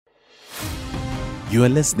You are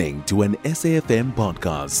listening to an SAFM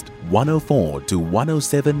podcast, 104 to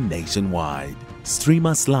 107 nationwide. Stream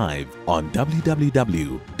us live on www.safm.co.za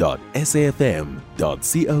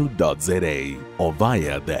or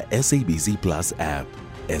via the SABC Plus app.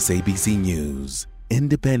 SABC News,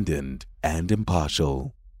 independent and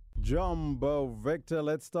impartial. Jumbo Victor,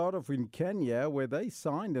 let's start off in Kenya, where they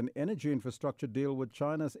signed an energy infrastructure deal with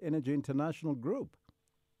China's Energy International Group.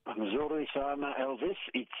 Kgomoeswana, Elvis,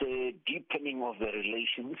 it's a deepening of the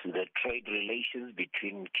relations, the trade relations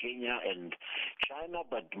between Kenya and China,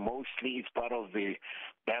 but mostly it's part of the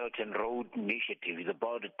Belt and Road Initiative. It's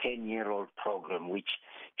about a 10-year-old program which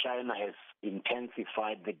China has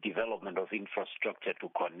intensified the development of infrastructure to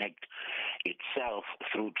connect itself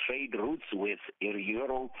through trade routes with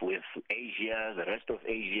Europe, with Asia, the rest of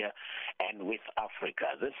Asia, and with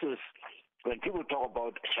Africa. This is when people talk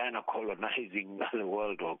about China colonizing the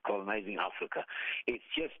world or colonizing Africa, it's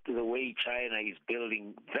just the way China is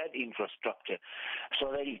building that infrastructure so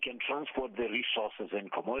that it can transport the resources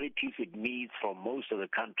and commodities it needs from most of the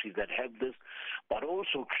countries that have this, but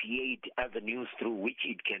also create avenues through which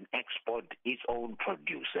it can export its own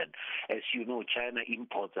produce. And as you know, China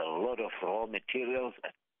imports a lot of raw materials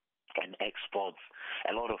and exports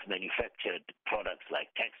a lot of manufactured products like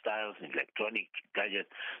textiles, electronic gadgets.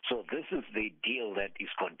 So this is the deal that is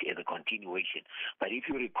the continuation. But if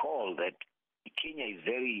you recall that Kenya is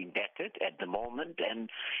very indebted at the moment, and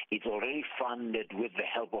it's already funded with the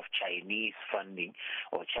help of Chinese funding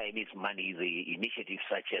or Chinese money, the initiatives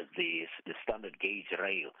such as the standard gauge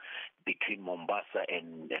rail between Mombasa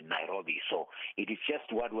and Nairobi. So it is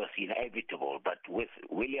just what was inevitable. But with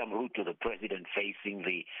William Ruto, the president, facing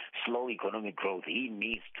the slow economic growth, he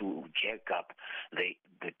needs to jack up the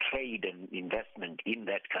trade and investment in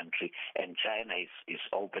that country, and China is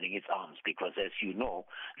opening its arms because, as you know,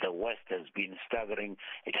 the West has been staggering.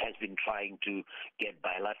 It has been trying to get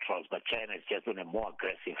bilaterals, but China is just on a more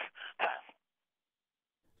aggressive path.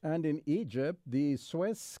 And in Egypt, the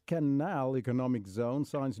Suez Canal Economic Zone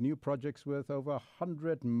signs new projects worth over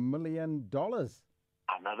 $100 million.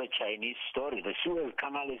 Another Chinese story. The Suez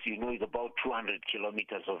Canal, as you know, is about 200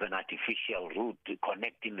 kilometers of an artificial route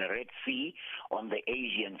connecting the Red Sea on the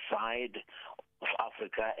Asian side of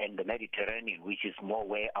Africa and the Mediterranean, which is more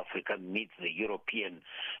where Africa meets the European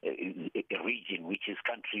region, which is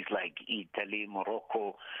countries like Italy,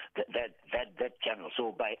 Morocco, that channel.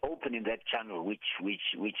 So by opening that channel, which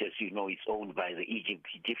as you know is owned by the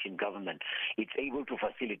Egyptian government, it's able to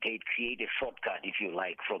create a shortcut, if you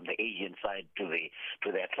like, from the Asian side to the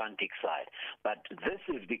Atlantic side. But this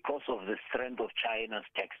is because of the strength of China's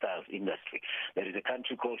textiles industry. There is a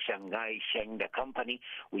country called Shanghai Shengda Company,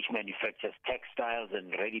 which manufactures textiles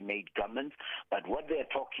and ready-made garments. But what they're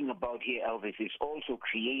talking about here, Elvis, is also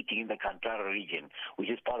creating in the Kantara region, which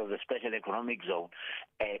is part of the Special Economic Zone,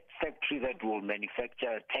 a factory that will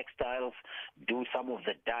manufacture textiles, do some of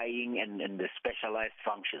the dyeing and the specialized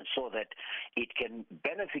functions, so that it can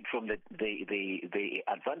benefit from the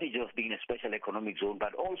advantage of being a Special Economic Zone,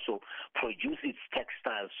 but also produce its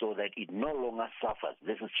textiles so that it no longer suffers,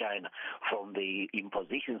 this is China, from the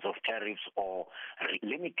impositions of tariffs or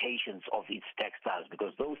limitations of its textiles,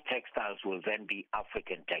 because those textiles will then be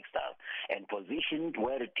African textiles. And positioned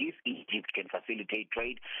where it is, Egypt can facilitate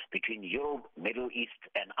trade between Europe, Middle East,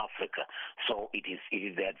 and Africa. So it is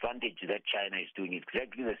the advantage that China is doing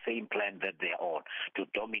exactly the same plan that they're on, to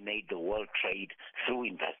dominate the world trade through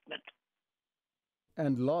investment.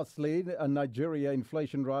 And lastly, Nigeria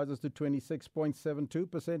inflation rises to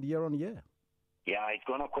 26.72% year on year. Yeah, it's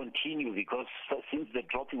going to continue because since the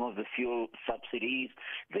dropping of the fuel subsidies,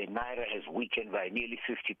 the Naira has weakened by nearly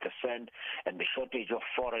 50%, and the shortage of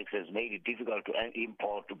Forex has made it difficult to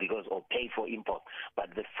import or pay for import. But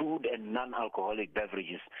the food and non-alcoholic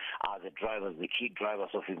beverages are the key drivers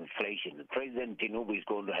of inflation. President Tinubu is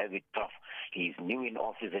going to have it tough. He's new in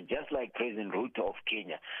office, and just like President Ruto of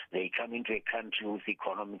Kenya, they come into a country whose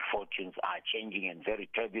economic fortunes are changing and very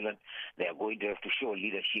turbulent. They are going to have to show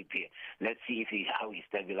leadership here. Let's see how he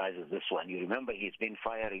stabilizes this one. You remember he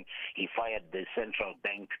fired the central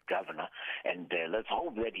bank governor, and let's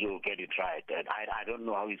hope that he'll get it right. And I don't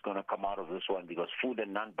know how he's going to come out of this one, because food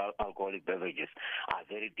and non-alcoholic beverages are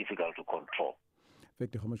very difficult to control.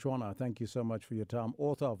 Victor Kgomoesoana, thank you so much for your time.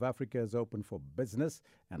 Author of Africa is Open for Business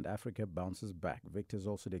and Africa Bounces Back. Victor is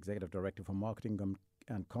also the Executive Director for Marketing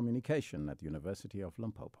and Communication at the University of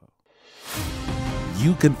Limpopo.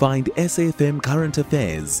 You can find SAFM Current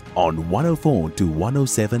Affairs on 104 to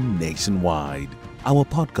 107 nationwide. Our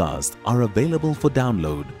podcasts are available for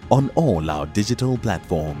download on all our digital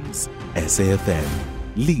platforms. SAFM,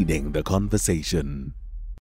 leading the conversation.